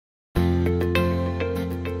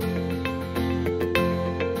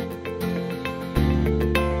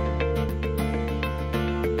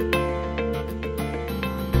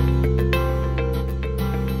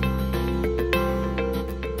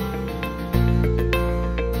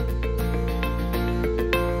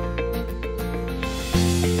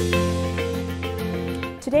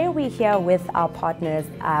Today we're here with our partners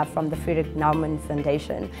from the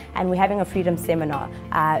Friedrich-Naumann-Stiftung, and we're having a freedom seminar,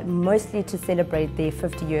 mostly to celebrate their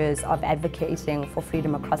 50 years of advocating for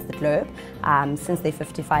freedom across the globe since their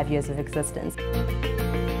 55 years of existence.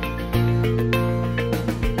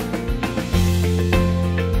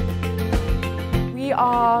 We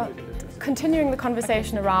are continuing the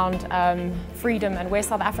conversation around freedom and where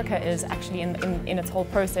South Africa is actually in its whole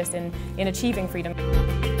process in achieving freedom.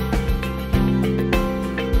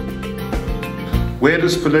 Where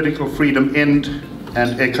does political freedom end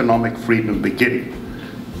and economic freedom begin?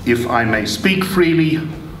 If I may speak freely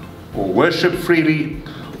or worship freely,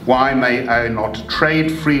 why may I not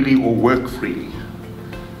trade freely or work freely?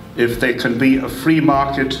 If there can be a free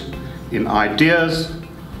market in ideas,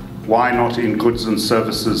 why not in goods and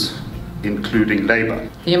services, including labor?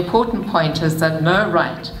 The important point is that no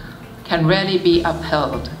right can really be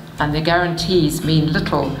upheld, and the guarantees mean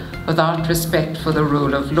little without respect for the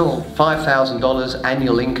rule of law. $5,000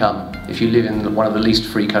 annual income if you live in one of the least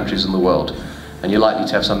free countries in the world, and you're likely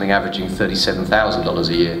to have something averaging $37,000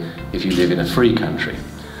 a year if you live in a free country.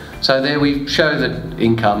 So there we show that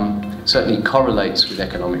income certainly correlates with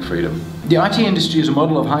economic freedom. The IT industry is a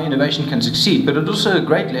model of how innovation can succeed, but it's also a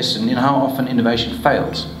great lesson in how often innovation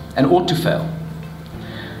fails, and ought to fail.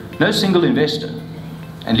 No single investor,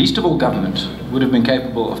 and least of all government, would have been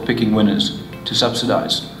capable of picking winners to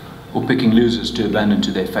subsidize, or picking losers to abandon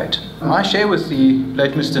to their fate. I share with the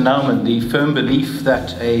late Mr. Naumann the firm belief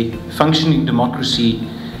that a functioning democracy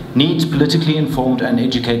needs politically informed and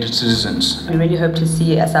educated citizens. We really hope to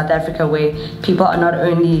see a South Africa where people are not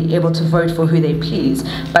only able to vote for who they please,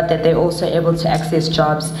 but that they're also able to access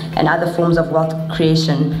jobs and other forms of wealth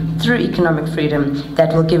creation through economic freedom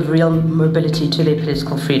that will give real mobility to their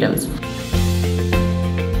political freedoms.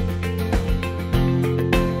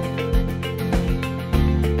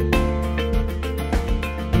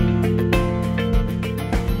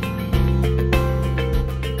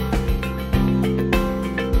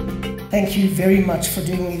 Thank you very much for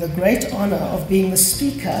doing me the great honor of being the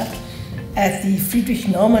speaker at the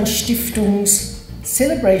Friedrich-Naumann-Stiftung's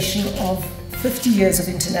celebration of 50 years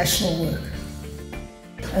of international work.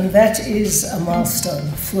 And that is a milestone,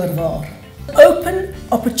 voorwaar. Open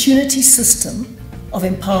opportunity system of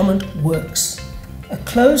empowerment works. A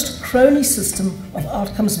closed crony system of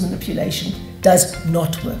outcomes manipulation does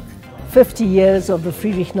not work. 50 years of the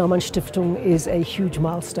Friedrich-Naumann-Stiftung is a huge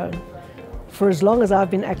milestone. For as long as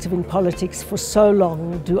I've been active in politics, for so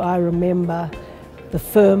long do I remember the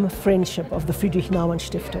firm friendship of the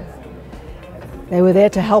Friedrich-Naumann-Stiftung. They were there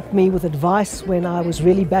to help me with advice when I was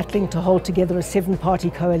really battling to hold together a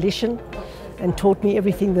 7-party coalition, and taught me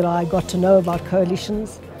everything that I got to know about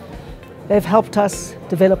coalitions. They've helped us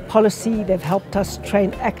develop policy, they've helped us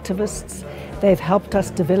train activists, they've helped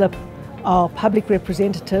us develop our public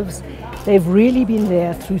representatives. They've really been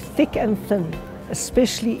there through thick and thin,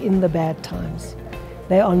 especially in the bad times.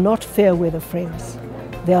 They are not fair weather friends.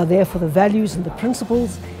 They are there for the values and the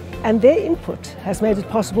principles, and their input has made it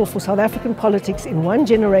possible for South African politics in one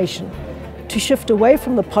generation to shift away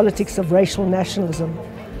from the politics of racial nationalism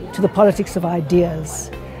to the politics of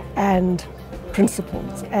ideas and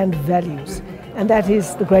principles and values. And that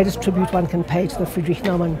is the greatest tribute one can pay to the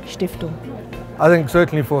Friedrich-Naumann-Stiftung. I think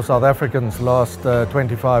certainly for South Africans, the last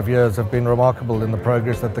 25 years have been remarkable in the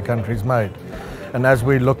progress that the country's made. And as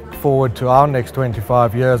we look forward to our next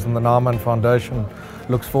 25 years, and the Naumann Foundation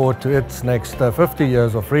looks forward to its next 50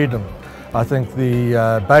 years of freedom, I think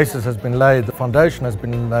the basis has been laid, the foundation has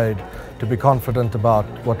been laid to be confident about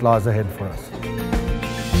what lies ahead for us.